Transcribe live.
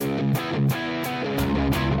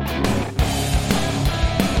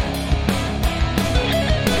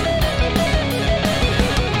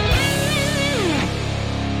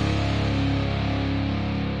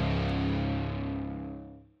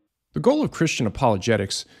The goal of Christian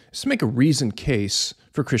apologetics is to make a reasoned case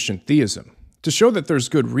for Christian theism, to show that there's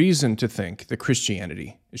good reason to think that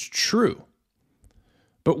Christianity is true.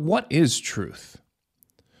 But what is truth?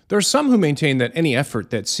 There are some who maintain that any effort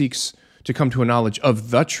that seeks to come to a knowledge of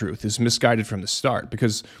the truth is misguided from the start,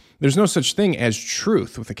 because there's no such thing as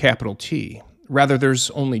truth with a capital T. Rather, there's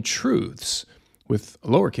only truths with a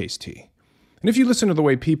lowercase t. And if you listen to the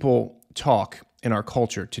way people talk in our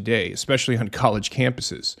culture today, especially on college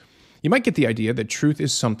campuses, you might get the idea that truth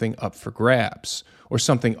is something up for grabs, or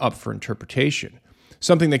something up for interpretation,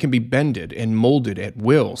 something that can be bended and molded at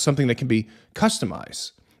will, something that can be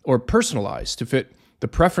customized or personalized to fit the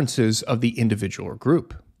preferences of the individual or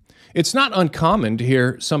group. It's not uncommon to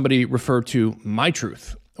hear somebody refer to my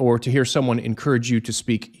truth, or to hear someone encourage you to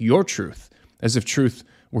speak your truth, as if truth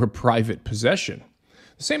were a private possession.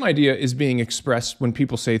 The same idea is being expressed when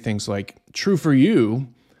people say things like, true for you,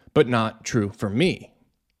 but not true for me.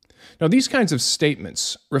 Now, these kinds of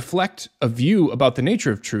statements reflect a view about the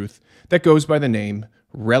nature of truth that goes by the name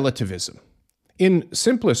relativism. In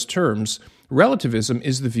simplest terms, relativism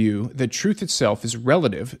is the view that truth itself is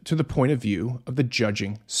relative to the point of view of the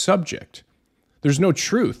judging subject. There's no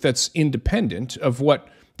truth that's independent of what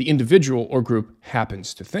the individual or group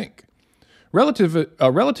happens to think.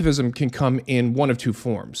 Relativism can come in one of two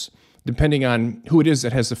forms, depending on who it is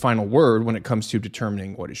that has the final word when it comes to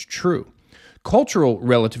determining what is true. Cultural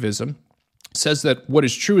relativism says that what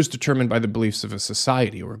is true is determined by the beliefs of a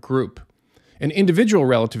society or a group. And individual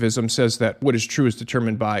relativism says that what is true is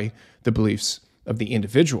determined by the beliefs of the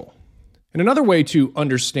individual. And another way to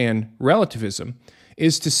understand relativism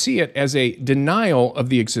is to see it as a denial of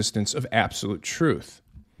the existence of absolute truth.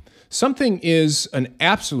 Something is an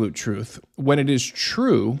absolute truth when it is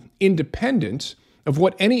true independent of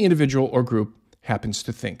what any individual or group happens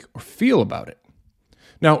to think or feel about it.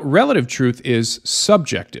 Now, relative truth is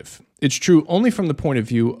subjective. It's true only from the point of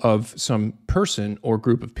view of some person or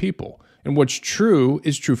group of people. And what's true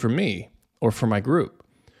is true for me or for my group.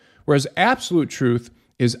 Whereas absolute truth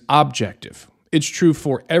is objective. It's true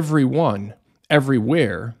for everyone,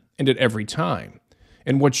 everywhere, and at every time.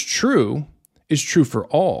 And what's true is true for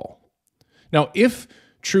all. Now, if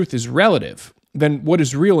truth is relative, then what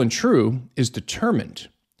is real and true is determined.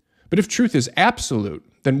 But if truth is absolute,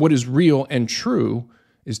 then what is real and true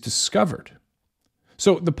is discovered.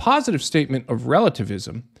 So the positive statement of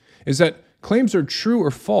relativism is that claims are true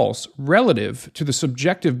or false relative to the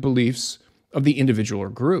subjective beliefs of the individual or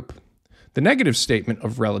group. The negative statement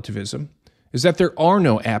of relativism is that there are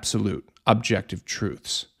no absolute objective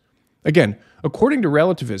truths. Again, according to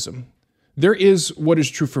relativism, there is what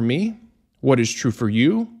is true for me, what is true for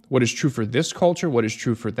you, what is true for this culture, what is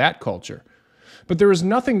true for that culture. But there is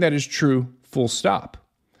nothing that is true full stop.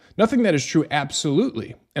 Nothing that is true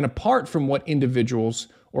absolutely and apart from what individuals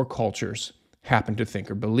or cultures happen to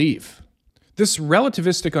think or believe. This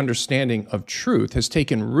relativistic understanding of truth has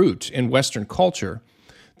taken root in Western culture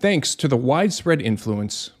thanks to the widespread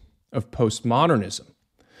influence of postmodernism.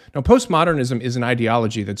 Now, postmodernism is an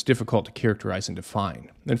ideology that's difficult to characterize and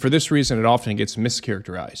define, and for this reason it often gets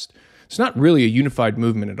mischaracterized. It's not really a unified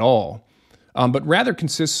movement at all, but rather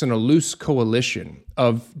consists in a loose coalition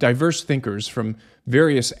of diverse thinkers from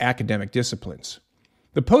various academic disciplines.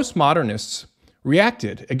 The postmodernists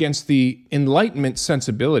reacted against the Enlightenment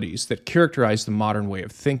sensibilities that characterize the modern way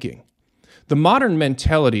of thinking. The modern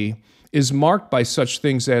mentality is marked by such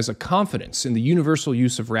things as a confidence in the universal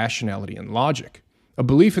use of rationality and logic, a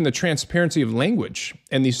belief in the transparency of language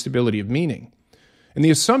and the stability of meaning, and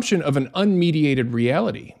the assumption of an unmediated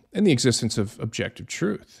reality and the existence of objective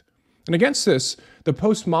truth. And against this, the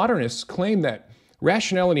postmodernists claim that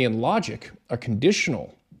rationality and logic are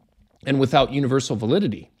conditional and without universal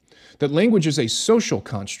validity, that language is a social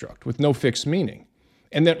construct with no fixed meaning,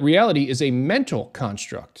 and that reality is a mental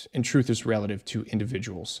construct and truth is relative to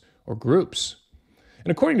individuals or groups.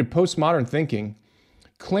 And according to postmodern thinking,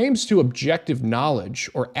 claims to objective knowledge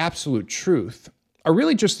or absolute truth are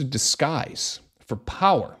really just a disguise for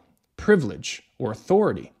power, privilege, or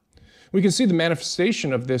authority. We can see the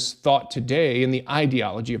manifestation of this thought today in the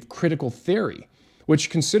ideology of critical theory, which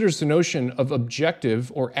considers the notion of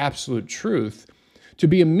objective or absolute truth to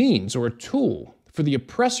be a means or a tool for the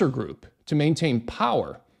oppressor group to maintain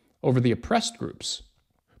power over the oppressed groups.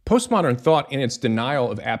 Postmodern thought, in its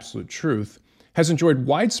denial of absolute truth, has enjoyed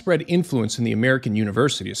widespread influence in the American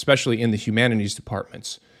university, especially in the humanities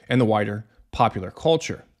departments and the wider popular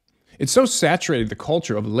culture. It so saturated the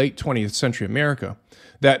culture of late 20th century America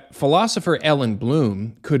that philosopher Allen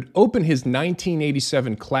Bloom could open his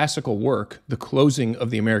 1987 classical work, The Closing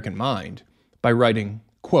of the American Mind, by writing,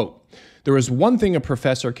 quote, "There is one thing a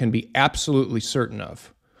professor can be absolutely certain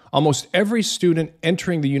of. Almost every student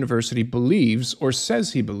entering the university believes or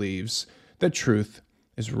says he believes that truth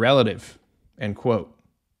is relative, end quote.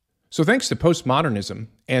 So thanks to postmodernism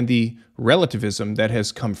and the relativism that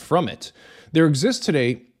has come from it, there exists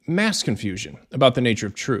today mass confusion about the nature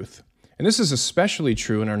of truth. And this is especially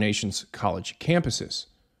true in our nation's college campuses.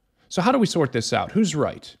 So how do we sort this out? Who's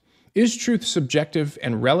right? Is truth subjective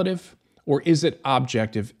and relative, or is it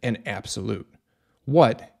objective and absolute?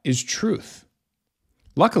 What is truth?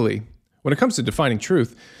 Luckily, when it comes to defining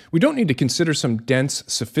truth, we don't need to consider some dense,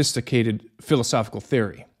 sophisticated philosophical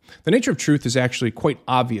theory. The nature of truth is actually quite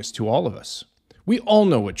obvious to all of us. We all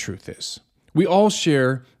know what truth is. We all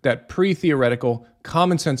share that pre-theoretical,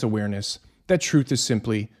 common sense awareness that truth is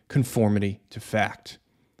simply conformity to fact.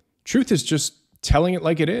 Truth is just telling it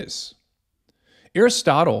like it is.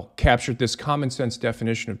 Aristotle captured this common sense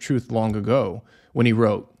definition of truth long ago when he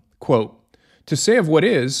wrote, quote, "To say of what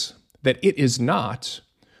is that it is not,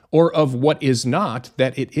 or of what is not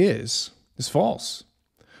that it is false.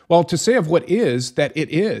 While to say of what is that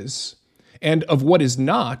it is, and of what is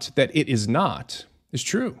not that it is not, is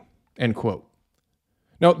true," end quote.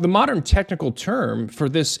 Now, the modern technical term for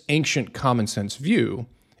this ancient common sense view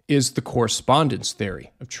is the correspondence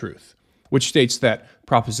theory of truth, which states that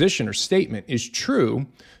proposition or statement is true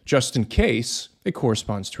just in case it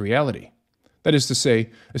corresponds to reality. That is to say,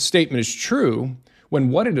 a statement is true when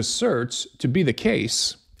what it asserts to be the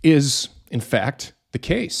case is, in fact, the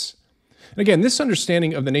case. And again, this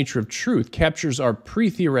understanding of the nature of truth captures our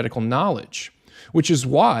pre-theoretical knowledge, which is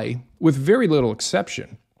why, with very little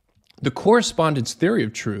exception, the correspondence theory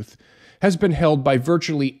of truth has been held by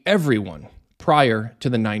virtually everyone prior to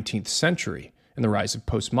the 19th century and the rise of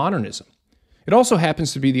postmodernism. It also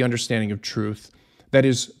happens to be the understanding of truth that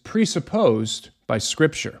is presupposed by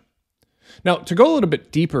Scripture. Now, to go a little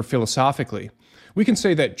bit deeper philosophically, we can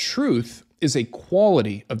say that truth is a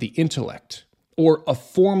quality of the intellect, or a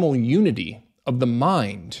formal unity of the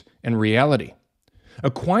mind and reality.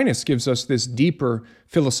 Aquinas gives us this deeper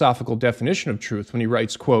philosophical definition of truth when he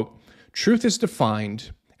writes, quote, "Truth is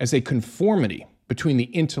defined as a conformity between the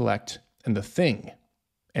intellect and the thing,"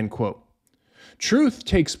 end quote. Truth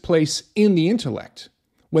takes place in the intellect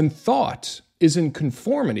when thought is in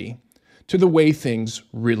conformity to the way things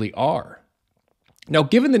really are. Now,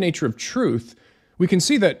 given the nature of truth, we can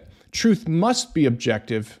see that truth must be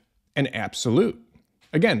objective and absolute.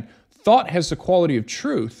 Again, thought has the quality of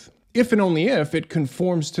truth if and only if it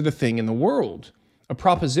conforms to the thing in the world. A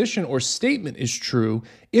proposition or statement is true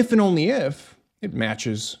if and only if it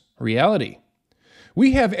matches reality.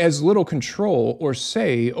 We have as little control or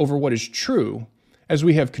say over what is true as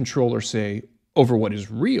we have control or say over what is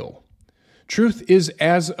real. Truth is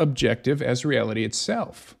as objective as reality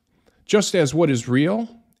itself. Just as what is real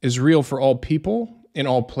for all people, in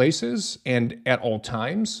all places, and at all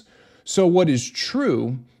times, so what is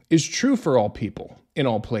true for all people, in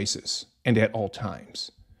all places, and at all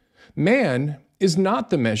times. Man is not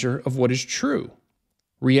the measure of what is true.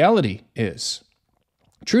 Reality is.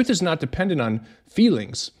 Truth is not dependent on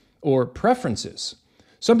feelings or preferences.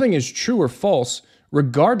 Something is true or false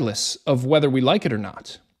regardless of whether we like it or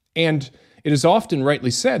not. And it is often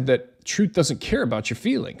rightly said that truth doesn't care about your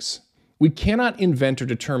feelings. We cannot invent or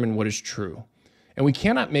determine what is true, and we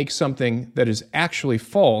cannot make something that is actually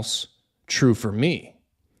false true for me.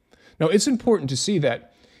 Now, it's important to see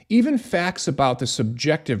that even facts about the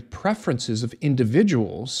subjective preferences of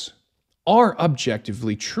individuals are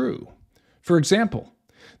objectively true. For example,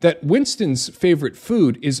 that Winston's favorite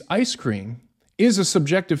food is ice cream is a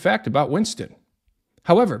subjective fact about Winston.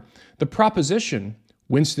 However, the proposition,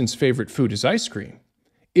 Winston's favorite food is ice cream,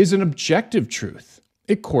 is an objective truth.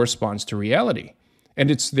 It corresponds to reality, and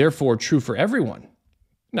it's therefore true for everyone,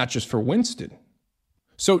 not just for Winston.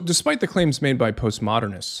 So, despite the claims made by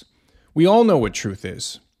postmodernists, we all know what truth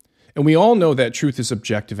is, and we all know that truth is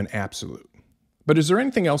objective and absolute. But is there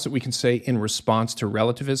anything else that we can say in response to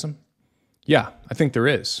relativism? Yeah, I think there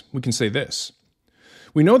is. We can say this.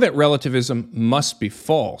 We know that relativism must be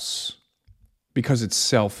false because it's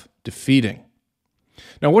self-defeating.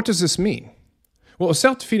 Now, what does this mean? Well, a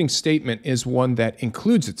self-defeating statement is one that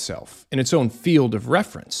includes itself in its own field of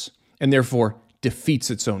reference and therefore defeats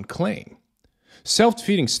its own claim.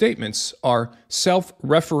 Self-defeating statements are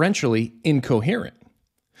self-referentially incoherent.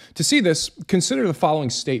 To see this, consider the following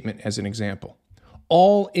statement as an example.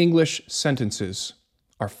 All English sentences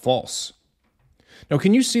are false. Now,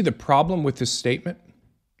 can you see the problem with this statement?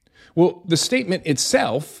 Well, the statement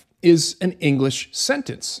itself is an English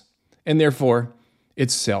sentence, and therefore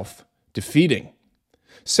it's self-defeating.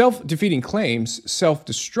 Self-defeating claims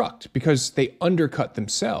self-destruct because they undercut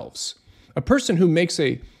themselves. A person who makes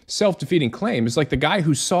a self-defeating claim is like the guy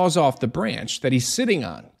who saws off the branch that he's sitting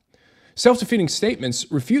on. Self-defeating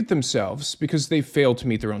statements refute themselves because they fail to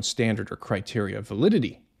meet their own standard or criteria of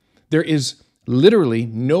validity. There is literally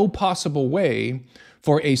no possible way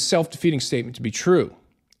for a self-defeating statement to be true.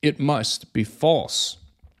 It must be false.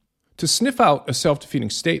 To sniff out a self-defeating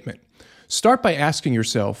statement, start by asking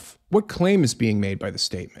yourself what claim is being made by the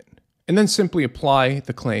statement, and then simply apply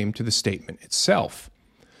the claim to the statement itself.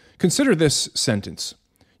 Consider this sentence.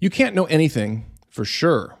 You can't know anything for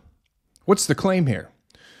sure. What's the claim here?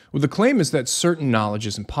 Well, the claim is that certain knowledge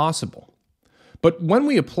is impossible. But when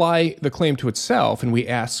we apply the claim to itself and we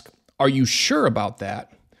ask, are you sure about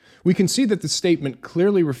that? We can see that the statement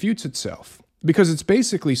clearly refutes itself, because it's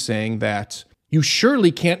basically saying that you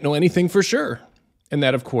surely can't know anything for sure. And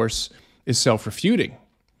that, of course, is self-refuting.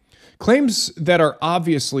 Claims that are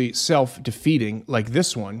obviously self-defeating, like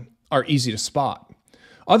this one, are easy to spot.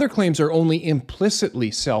 Other claims are only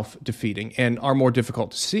implicitly self-defeating and are more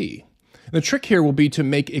difficult to see. The trick here will be to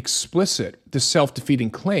make explicit the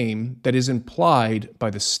self-defeating claim that is implied by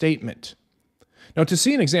the statement. Now, to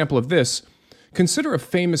see an example of this, consider a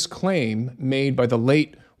famous claim made by the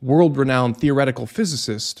late world-renowned theoretical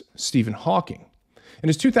physicist Stephen Hawking. In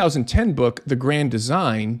his 2010 book, The Grand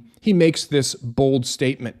Design, he makes this bold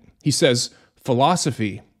statement. He says,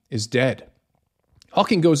 philosophy is dead.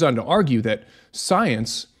 Hawking goes on to argue that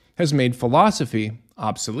science has made philosophy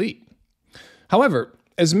obsolete. However,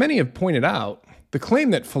 as many have pointed out, the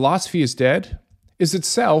claim that philosophy is dead is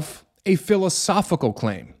itself a philosophical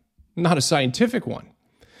claim, not a scientific one.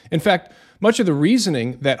 In fact, much of the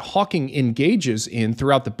reasoning that Hawking engages in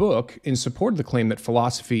throughout the book in support of the claim that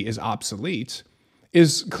philosophy is obsolete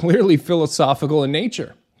is clearly philosophical in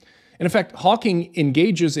nature. And in fact, Hawking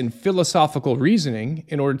engages in philosophical reasoning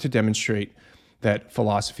in order to demonstrate that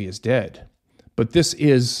philosophy is dead. But this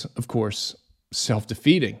is, of course,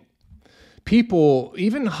 self-defeating. People,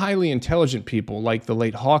 even highly intelligent people like the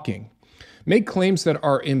late Hawking, make claims that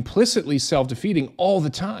are implicitly self-defeating all the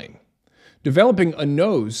time. Developing a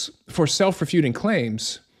nose for self-refuting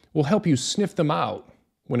claims will help you sniff them out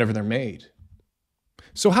whenever they're made.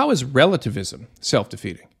 So how is relativism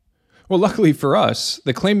self-defeating? Well, luckily for us,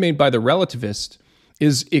 the claim made by the relativist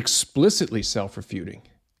is explicitly self-refuting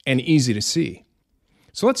and easy to see.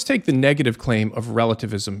 So let's take the negative claim of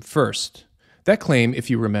relativism first. That claim, if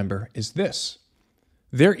you remember, is this: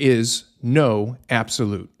 there is no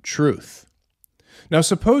absolute truth. Now,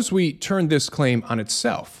 suppose we turn this claim on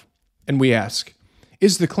itself and we ask,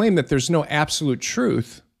 is the claim that there's no absolute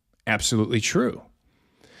truth absolutely true?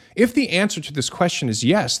 If the answer to this question is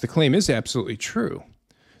yes, the claim is absolutely true,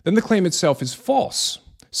 then the claim itself is false,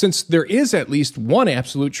 since there is at least one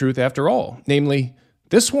absolute truth after all, namely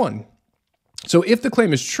this one. So if the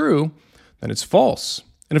claim is true, then it's false.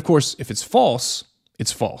 And of course, if it's false,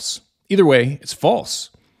 it's false. Either way, it's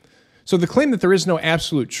false. So the claim that there is no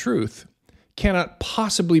absolute truth cannot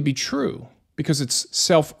possibly be true because it's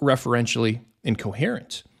self-referentially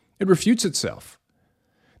incoherent. It refutes itself.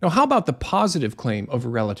 Now, how about the positive claim of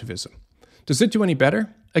relativism? Does it do any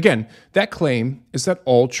better? Again, that claim is that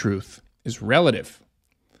all truth is relative.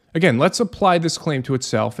 Again, let's apply this claim to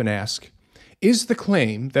itself and ask, is the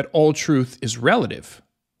claim that all truth is relative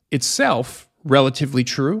itself relatively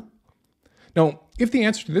true? Now, if the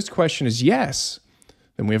answer to this question is yes,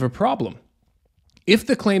 then we have a problem. If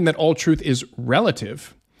the claim that all truth is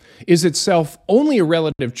relative is itself only a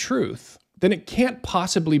relative truth, then it can't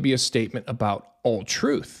possibly be a statement about all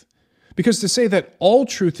truth. Because to say that all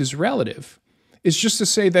truth is relative is just to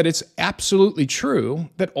say that it's absolutely true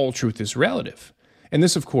that all truth is relative. And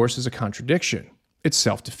this, of course, is a contradiction. It's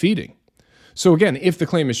self-defeating. So again, if the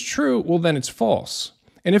claim is true, well, then it's false.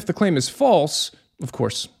 And if the claim is false, of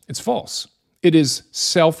course, it's false. It is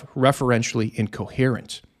self-referentially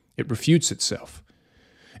incoherent. It refutes itself.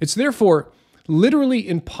 It's therefore literally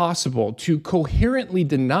impossible to coherently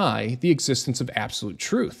deny the existence of absolute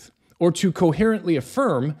truth, or to coherently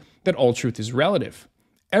affirm that all truth is relative.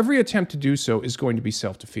 Every attempt to do so is going to be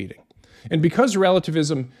self-defeating. And because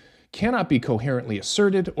relativism cannot be coherently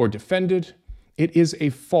asserted or defended, it is a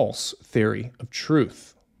false theory of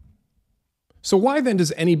truth. So why then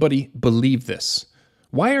does anybody believe this?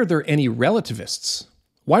 Why are there any relativists?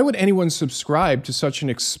 Why would anyone subscribe to such an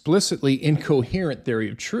explicitly incoherent theory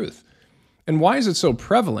of truth? And why is it so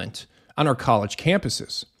prevalent on our college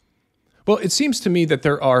campuses? Well, it seems to me that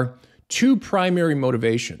there are two primary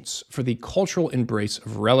motivations for the cultural embrace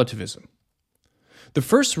of relativism. The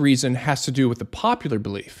first reason has to do with the popular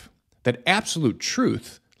belief that absolute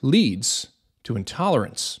truth leads to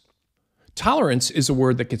intolerance. Tolerance is a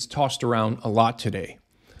word that gets tossed around a lot today.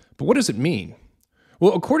 But what does it mean?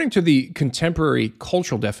 Well, according to the contemporary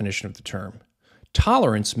cultural definition of the term,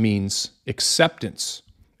 tolerance means acceptance,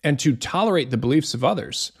 and to tolerate the beliefs of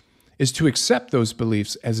others is to accept those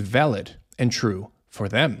beliefs as valid and true for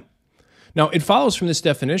them. Now, it follows from this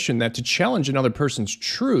definition that to challenge another person's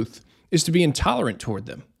truth is to be intolerant toward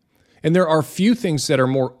them. And there are few things that are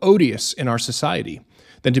more odious in our society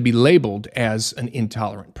than to be labeled as an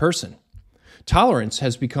intolerant person. Tolerance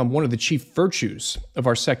has become one of the chief virtues of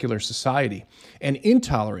our secular society, and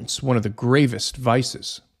intolerance one of the gravest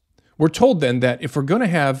vices. We're told then that if we're going to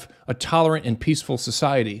have a tolerant and peaceful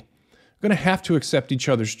society, we're going to have to accept each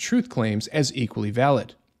other's truth claims as equally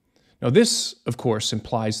valid. Now, this, of course,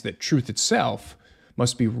 implies that truth itself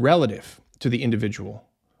must be relative to the individual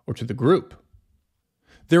or to the group.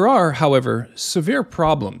 There are, however, severe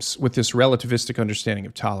problems with this relativistic understanding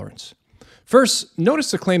of tolerance. First,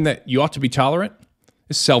 notice the claim that you ought to be tolerant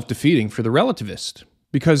is self-defeating for the relativist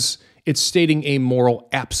because it's stating a moral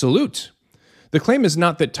absolute. The claim is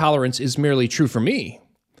not that tolerance is merely true for me,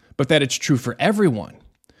 but that it's true for everyone.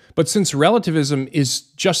 But since relativism is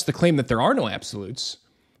just the claim that there are no absolutes,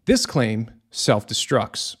 this claim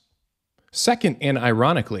self-destructs. Second, and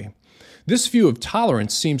ironically, this view of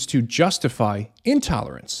tolerance seems to justify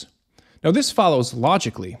intolerance. Now, this follows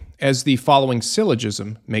logically, as the following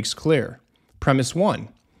syllogism makes clear. Premise 1,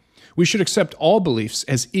 we should accept all beliefs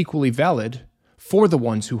as equally valid for the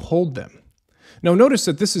ones who hold them. Now, notice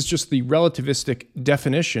that this is just the relativistic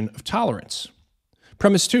definition of tolerance.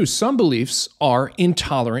 Premise 2, some beliefs are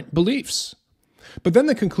intolerant beliefs. But then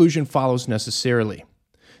the conclusion follows necessarily.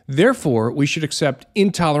 Therefore, we should accept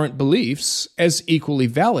intolerant beliefs as equally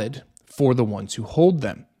valid for the ones who hold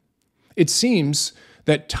them. It seems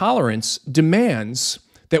that tolerance demands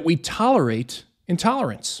that we tolerate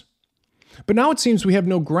intolerance. But now it seems we have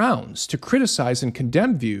no grounds to criticize and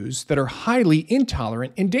condemn views that are highly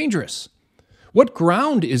intolerant and dangerous. What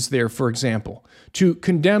ground is there, for example, to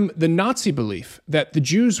condemn the Nazi belief that the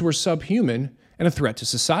Jews were subhuman and a threat to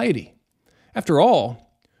society? After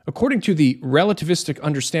all, according to the relativistic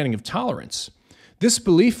understanding of tolerance, this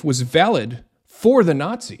belief was valid for the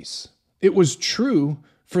Nazis. It was true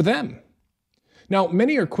for them. Now,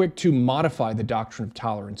 many are quick to modify the doctrine of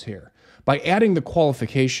tolerance here by adding the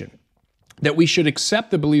qualification that we should accept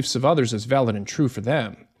the beliefs of others as valid and true for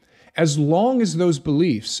them, as long as those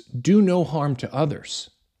beliefs do no harm to others.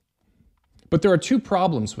 But there are two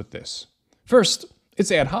problems with this. First,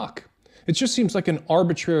 it's ad hoc. It just seems like an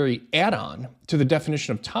arbitrary add-on to the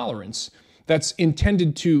definition of tolerance that's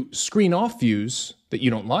intended to screen off views that you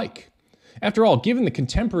don't like. After all, given the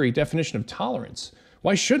contemporary definition of tolerance,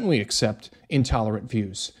 why shouldn't we accept intolerant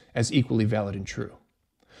views as equally valid and true?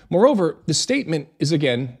 Moreover, the statement is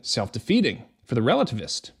again self-defeating for the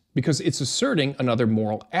relativist because it's asserting another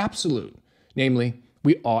moral absolute, namely,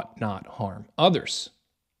 we ought not harm others.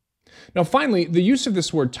 Now finally, the use of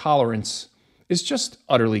this word tolerance is just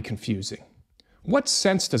utterly confusing. What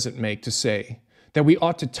sense does it make to say that we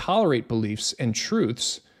ought to tolerate beliefs and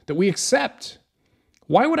truths that we accept?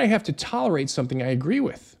 Why would I have to tolerate something I agree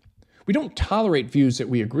with? We don't tolerate views that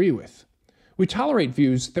we agree with. We tolerate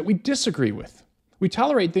views that we disagree with. We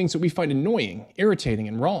tolerate things that we find annoying, irritating,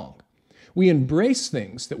 and wrong. We embrace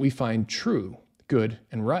things that we find true, good,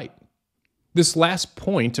 and right. This last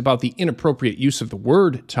point about the inappropriate use of the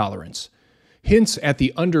word tolerance hints at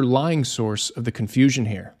the underlying source of the confusion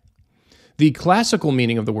here. The classical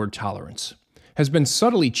meaning of the word tolerance has been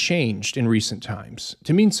subtly changed in recent times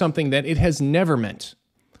to mean something that it has never meant.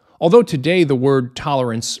 Although today the word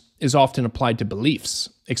tolerance is often applied to beliefs,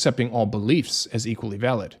 accepting all beliefs as equally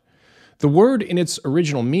valid, the word in its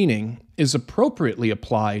original meaning is appropriately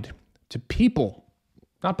applied to people,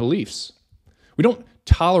 not beliefs. We don't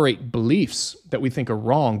tolerate beliefs that we think are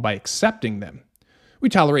wrong by accepting them. We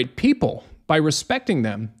tolerate people by respecting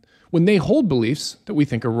them when they hold beliefs that we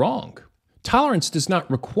think are wrong. Tolerance does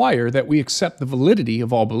not require that we accept the validity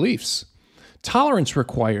of all beliefs. Tolerance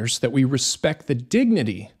requires that we respect the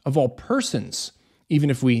dignity of all persons,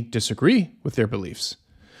 even if we disagree with their beliefs.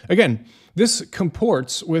 Again, this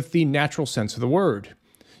comports with the natural sense of the word.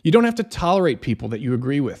 You don't have to tolerate people that you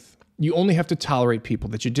agree with. You only have to tolerate people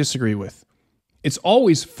that you disagree with. It's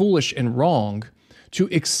always foolish and wrong to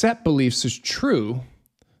accept beliefs as true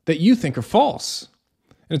that you think are false.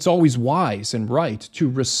 And it's always wise and right to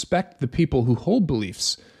respect the people who hold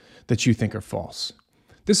beliefs that you think are false.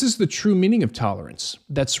 This is the true meaning of tolerance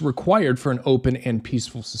that's required for an open and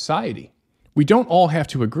peaceful society. We don't all have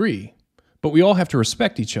to agree, but we all have to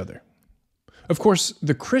respect each other. Of course,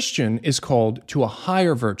 the Christian is called to a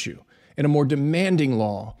higher virtue and a more demanding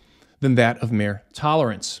law than that of mere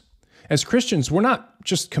tolerance. As Christians, we're not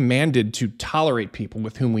just commanded to tolerate people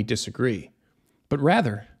with whom we disagree, but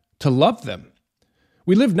rather to love them.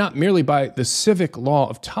 We live not merely by the civic law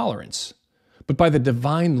of tolerance, but by the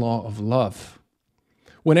divine law of love.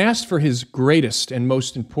 When asked for his greatest and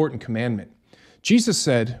most important commandment, Jesus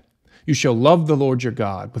said, "You shall love the Lord your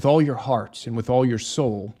God with all your heart and with all your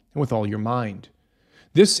soul and with all your mind.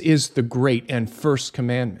 This is the great and first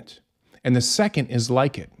commandment, and the second is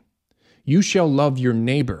like it. You shall love your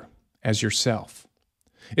neighbor as yourself."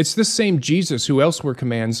 It's this same Jesus who elsewhere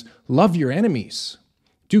commands, "Love your enemies,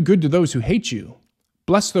 do good to those who hate you,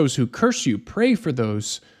 bless those who curse you, pray for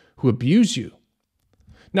those who abuse you."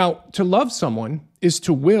 Now, to love someone is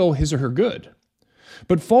to will his or her good.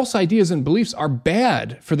 But false ideas and beliefs are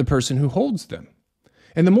bad for the person who holds them.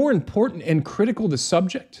 And the more important and critical the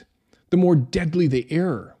subject, the more deadly the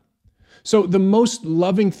error. So the most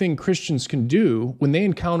loving thing Christians can do when they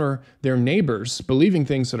encounter their neighbors believing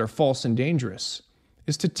things that are false and dangerous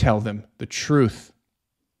is to tell them the truth.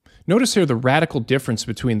 Notice here the radical difference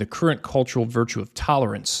between the current cultural virtue of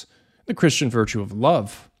tolerance and the Christian virtue of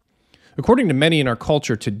love. According to many in our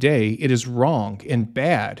culture today, it is wrong and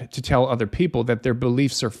bad to tell other people that their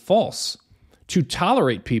beliefs are false. To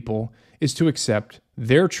tolerate people is to accept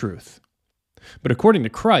their truth. But according to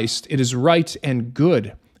Christ, it is right and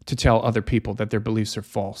good to tell other people that their beliefs are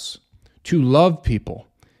false. To love people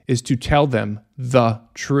is to tell them the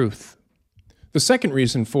truth. The second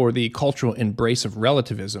reason for the cultural embrace of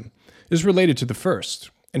relativism is related to the first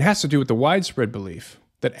and has to do with the widespread belief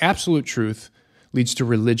that absolute truth leads to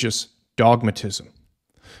religious dogmatism.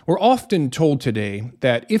 We're often told today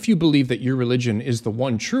that if you believe that your religion is the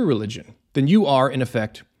one true religion, then you are, in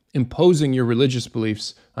effect, imposing your religious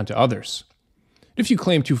beliefs onto others. If you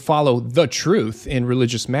claim to follow the truth in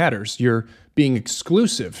religious matters, you're being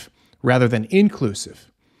exclusive rather than inclusive.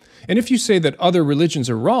 And if you say that other religions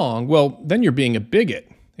are wrong, well, then you're being a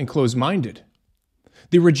bigot and closed-minded.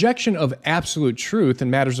 The rejection of absolute truth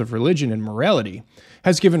in matters of religion and morality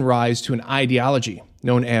has given rise to an ideology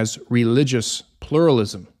known as religious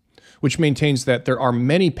pluralism, which maintains that there are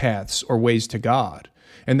many paths or ways to God,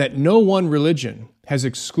 and that no one religion has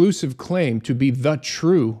exclusive claim to be the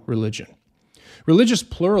true religion. Religious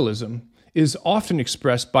pluralism is often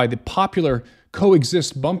expressed by the popular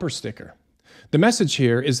coexist bumper sticker. The message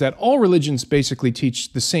here is that all religions basically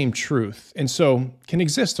teach the same truth, and so can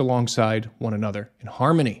exist alongside one another in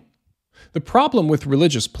harmony. The problem with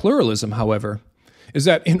religious pluralism, however, is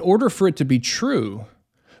that in order for it to be true,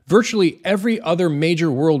 virtually every other major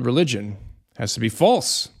world religion has to be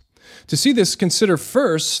false. To see this, consider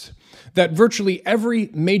first that virtually every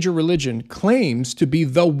major religion claims to be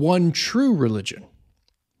the one true religion.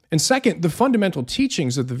 And second, the fundamental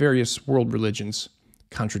teachings of the various world religions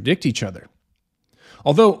contradict each other.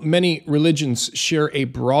 Although many religions share a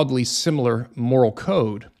broadly similar moral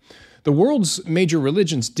code, the world's major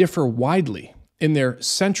religions differ widely in their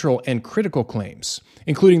central and critical claims,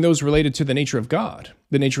 including those related to the nature of God,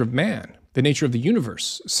 the nature of man, the nature of the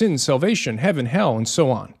universe, sin, salvation, heaven, hell, and so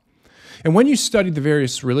on. And when you study the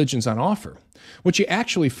various religions on offer, what you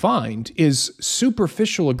actually find is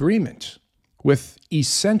superficial agreement with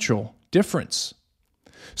essential difference.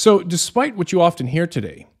 So despite what you often hear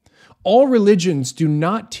today, all religions do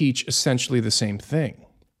not teach essentially the same thing.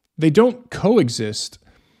 They don't coexist,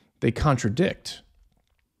 they contradict.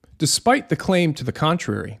 Despite the claim to the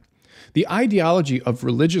contrary, the ideology of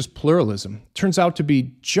religious pluralism turns out to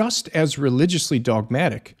be just as religiously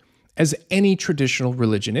dogmatic as any traditional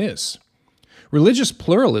religion is. Religious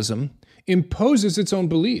pluralism imposes its own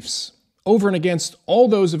beliefs over and against all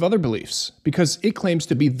those of other beliefs because it claims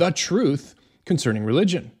to be the truth concerning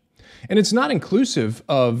religion. And it's not inclusive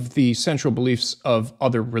of the central beliefs of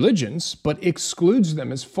other religions, but excludes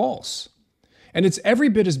them as false. And it's every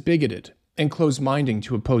bit as bigoted and closed-minded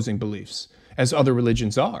to opposing beliefs as other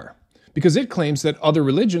religions are, because it claims that other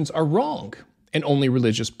religions are wrong and only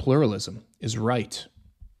religious pluralism is right.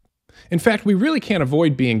 In fact, we really can't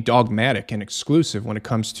avoid being dogmatic and exclusive when it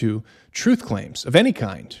comes to truth claims of any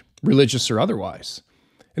kind, religious or otherwise.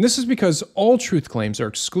 And this is because all truth claims are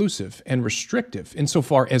exclusive and restrictive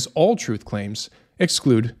insofar as all truth claims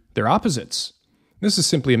exclude their opposites. This is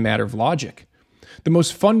simply a matter of logic. The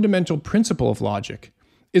most fundamental principle of logic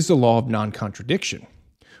is the law of non-contradiction,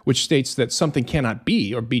 which states that something cannot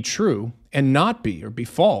be or be true and not be or be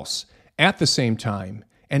false at the same time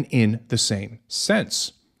and in the same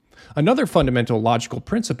sense. Another fundamental logical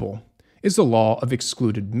principle is the law of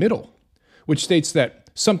excluded middle, which states that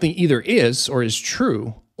something either is or is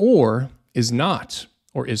true or is not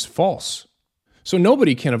or is false. So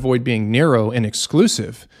nobody can avoid being narrow and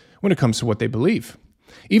exclusive when it comes to what they believe.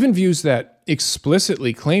 Even views that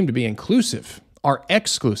explicitly claim to be inclusive are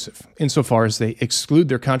exclusive insofar as they exclude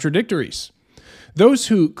their contradictories. Those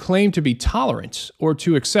who claim to be tolerant or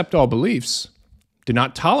to accept all beliefs do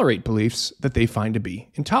not tolerate beliefs that they find to be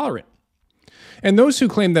intolerant. And those who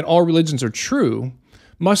claim that all religions are true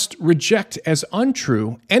must reject as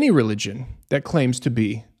untrue any religion that claims to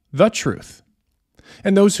be the truth.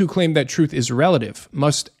 And those who claim that truth is relative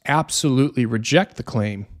must absolutely reject the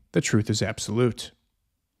claim that truth is absolute.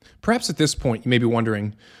 Perhaps at this point you may be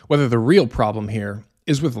wondering whether the real problem here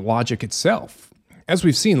is with logic itself. As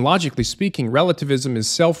we've seen, logically speaking, relativism is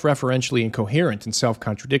self-referentially incoherent and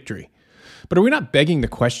self-contradictory. But are we not begging the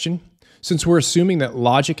question, since we're assuming that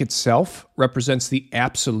logic itself represents the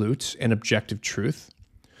absolute and objective truth?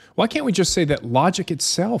 Why can't we just say that logic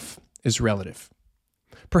itself is relative?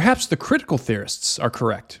 Perhaps the critical theorists are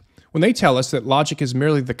correct when they tell us that logic is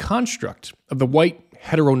merely the construct of the white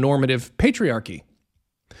heteronormative patriarchy.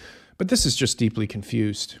 But this is just deeply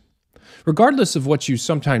confused. Regardless of what you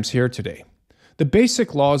sometimes hear today, the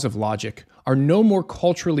basic laws of logic are no more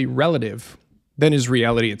culturally relative than is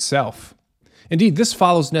reality itself. Indeed, this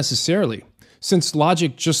follows necessarily, since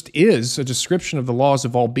logic just is a description of the laws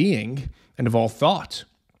of all being and of all thought.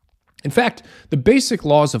 In fact, the basic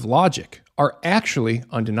laws of logic are actually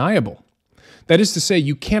undeniable. That is to say,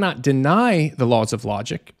 you cannot deny the laws of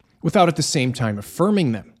logic without at the same time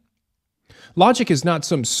affirming them. Logic is not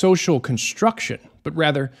some social construction, but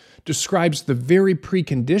rather describes the very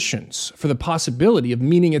preconditions for the possibility of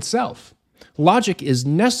meaning itself. Logic is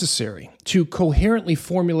necessary to coherently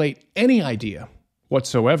formulate any idea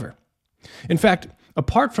whatsoever. In fact,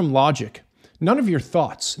 apart from logic, none of your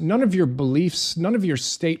thoughts, none of your beliefs, none of your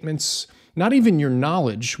statements, not even your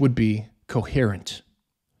knowledge would be coherent.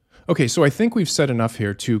 Okay, so I think we've said enough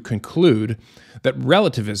here to conclude that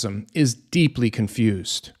relativism is deeply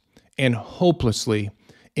confused and hopelessly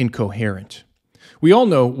incoherent. We all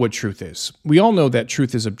know what truth is. We all know that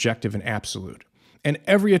truth is objective and absolute. And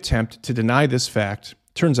every attempt to deny this fact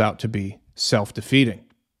turns out to be self-defeating.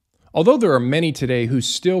 Although there are many today who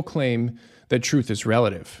still claim that truth is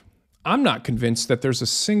relative, I'm not convinced that there's a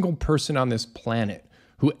single person on this planet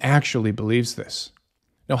who actually believes this.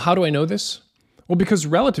 Now, how do I know this? Well, because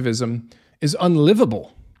relativism is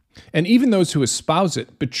unlivable. And even those who espouse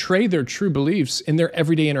it betray their true beliefs in their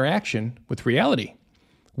everyday interaction with reality.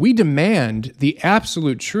 We demand the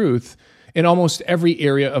absolute truth in almost every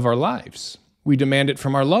area of our lives. We demand it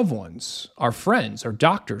from our loved ones, our friends, our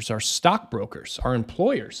doctors, our stockbrokers, our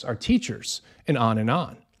employers, our teachers, and on and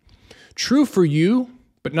on. True for you,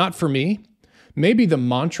 but not for me, may be the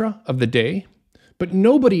mantra of the day, but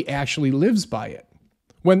nobody actually lives by it.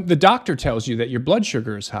 When the doctor tells you that your blood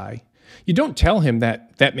sugar is high, you don't tell him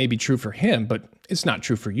that that may be true for him, but it's not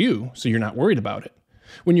true for you, so you're not worried about it.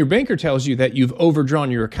 When your banker tells you that you've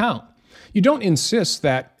overdrawn your account, you don't insist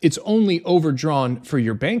that it's only overdrawn for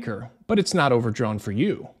your banker, but it's not overdrawn for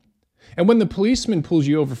you. And when the policeman pulls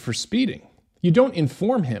you over for speeding, you don't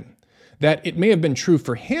inform him that it may have been true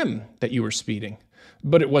for him that you were speeding,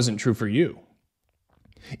 but it wasn't true for you.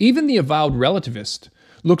 Even the avowed relativist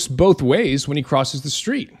looks both ways when he crosses the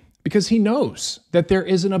street, because he knows that there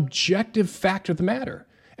is an objective fact of the matter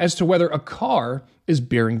as to whether a car is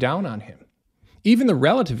bearing down on him. Even the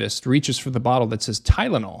relativist reaches for the bottle that says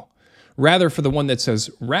Tylenol, rather for the one that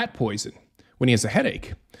says rat poison when he has a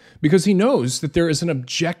headache, because he knows that there is an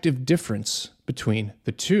objective difference between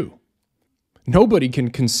the two. Nobody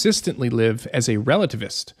can consistently live as a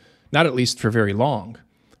relativist, not at least for very long.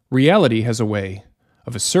 Reality has a way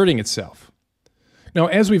of asserting itself. Now,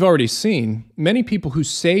 as we've already seen, many people who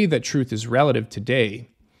say that truth is relative today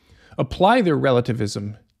apply their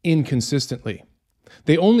relativism inconsistently.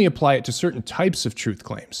 They only apply it to certain types of truth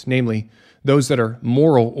claims, namely those that are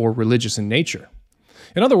moral or religious in nature.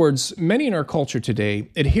 In other words, many in our culture today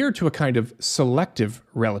adhere to a kind of selective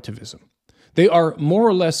relativism. They are more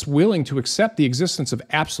or less willing to accept the existence of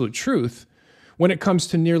absolute truth when it comes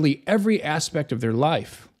to nearly every aspect of their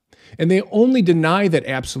life. And they only deny that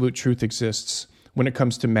absolute truth exists when it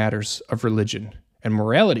comes to matters of religion and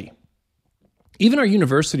morality. Even our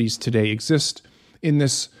universities today exist in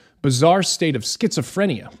this bizarre state of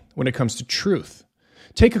schizophrenia when it comes to truth.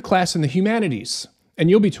 Take a class in the humanities, and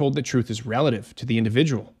you'll be told that truth is relative to the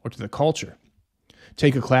individual or to the culture.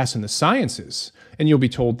 Take a class in the sciences, and you'll be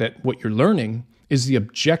told that what you're learning is the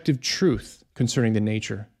objective truth concerning the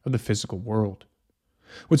nature of the physical world.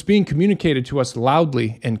 What's being communicated to us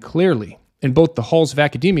loudly and clearly in both the halls of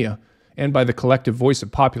academia and by the collective voice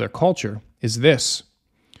of popular culture is this: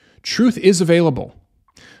 truth is available,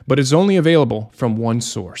 but is only available from one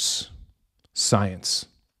source: science.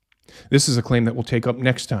 This is a claim that we'll take up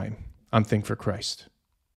next time on Think for Christ.